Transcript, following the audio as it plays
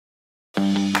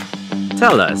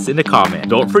Tell us in the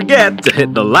comment. Don't forget to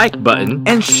hit the like button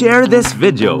and share this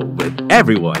video with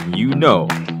everyone you know.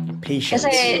 Patience.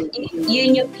 Kasi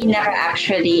yun yung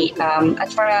pinaka-actually, as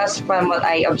far as from what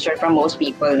I observe from most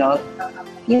people, no?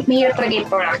 Yung mahirap talaga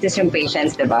i-practice yung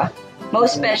patience, di ba?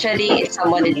 Most especially if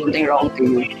someone did something wrong to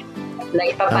you.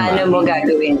 Like, paano mo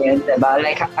gagawin yun, di ba?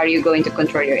 Like, are you going to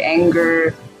control your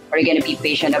anger? Are you gonna be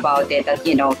patient about it? That,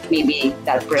 maybe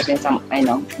that person is,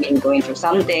 been going through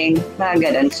something, mga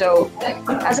ganun. So,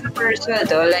 as a person,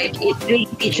 though, like, it really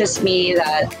teaches me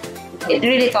that, it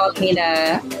really taught me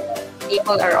that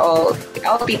all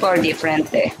people are different,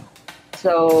 eh.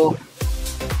 So,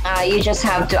 you just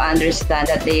have to understand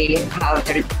that they have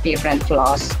their different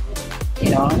flaws,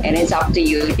 and it's up to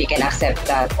you if you can accept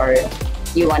that or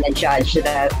you want to judge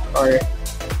that or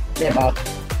diba?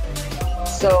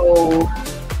 So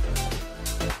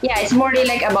yeah, it's more really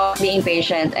like about being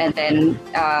patient and then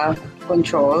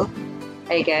control,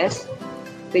 I guess,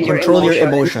 with Control your your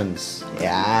emotions.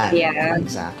 Yeah,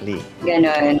 exactly.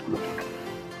 Ganon.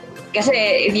 Kasi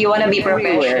if you want to be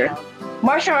professional,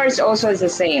 martial arts also is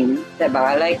the same,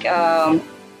 diba? Like,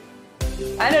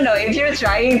 I don't know, if you're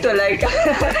trying to like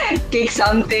kick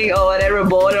something or whatever,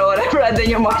 bone or whatever, and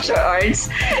then your martial arts,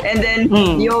 and then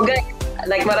yoga,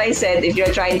 like what I said, if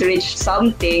you're trying to reach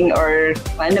something or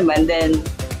naman, then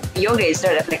yoga is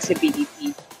sort of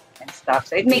flexibility and stuff.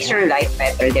 So it makes your life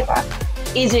better, diba?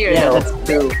 Easier though. That's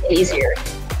true. Easier.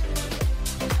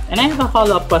 And I have a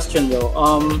follow-up question though.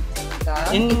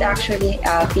 It actually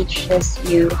teaches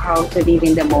you how to live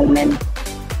in the moment.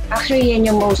 Actually, yan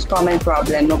yung most common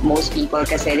problem of most people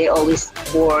kasi they always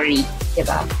worry,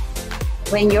 diba?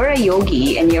 When you're a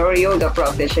yogi and you're a yoga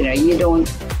practitioner, you don't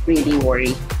really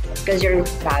worry because you're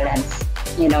balanced.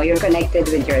 You're connected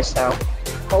with yourself.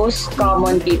 Most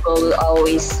common people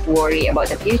always worry about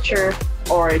the future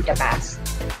or the past.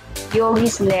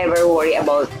 Yogis never worry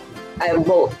about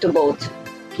both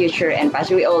future and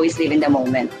past. We always live in the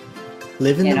moment.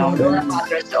 Live in the moment.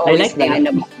 I like that. In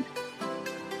the moment.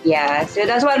 Yeah, so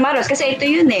that's what matters. Kasi ito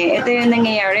yun eh. Ito yung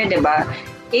nangyayari, di ba?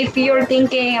 If you're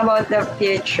thinking about the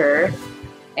future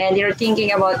and you're thinking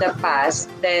about the past,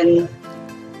 then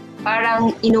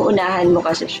parang inuunahan mo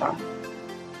kasi siya.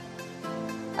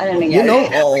 Ano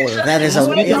nangyayari? That is a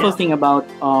beautiful thing about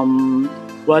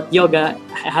what yoga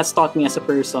has taught me as a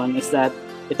person is that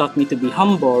it taught me to be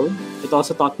humble. It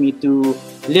also taught me to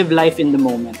live life in the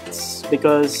moments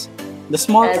because the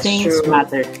small things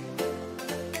matter.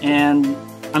 And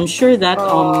I'm sure that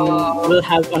we'll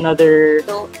have another.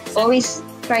 So always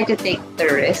try to take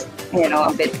the risk,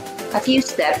 a few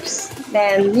steps.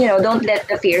 Then don't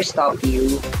let the fear stop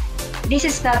you. This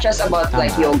is not just about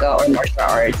like yoga or martial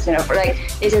arts.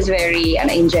 This is very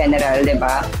in general,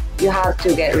 diba? You have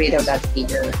to get rid of that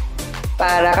fear.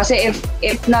 Kasi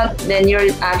if not, then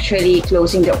you're actually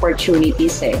closing the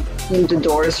opportunities into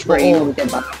doors for you,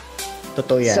 diba?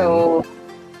 Totoo yan. So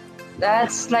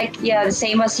that's like, the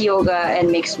same as yoga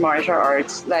and mixed martial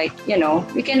arts. Like,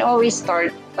 we can always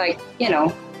start like,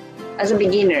 as a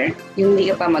beginner. Yung hindi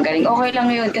ka pa magaling, okay lang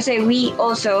yun. Kasi we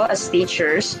also, as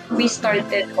teachers, we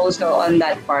started also on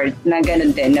that part na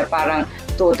ganun din, na parang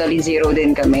totally zero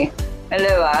din kami.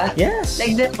 Diba? Yes.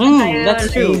 Like that's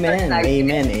true. Amen.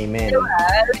 Diba?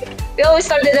 We always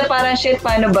started na parang, shit,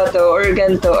 paano ba to? Or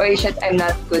ganito. Or shit, I'm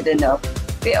not good enough.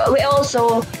 We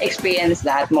also experienced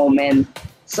that moment.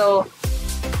 So,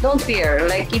 don't fear.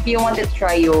 Like, if you want to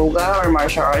try yoga or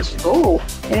martial arts, go.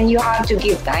 And you have to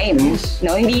give time.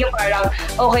 Hindi yung parang,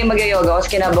 okay, mag-yoga,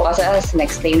 tapos kinabukasan,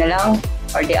 next day na lang,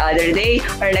 or the other day,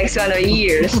 or next 1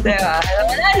 years. Diba?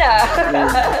 Wala na.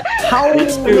 How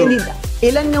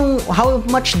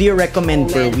much do you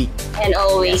recommend per week? And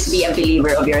always be a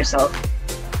believer of yourself.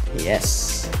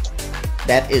 Yes.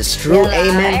 That is true.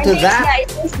 Amen to that.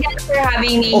 Thanks guys for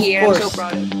having me here. I'm so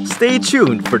proud. Stay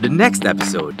tuned for the next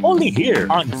episode. Only here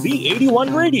on V81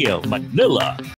 Radio, Manila.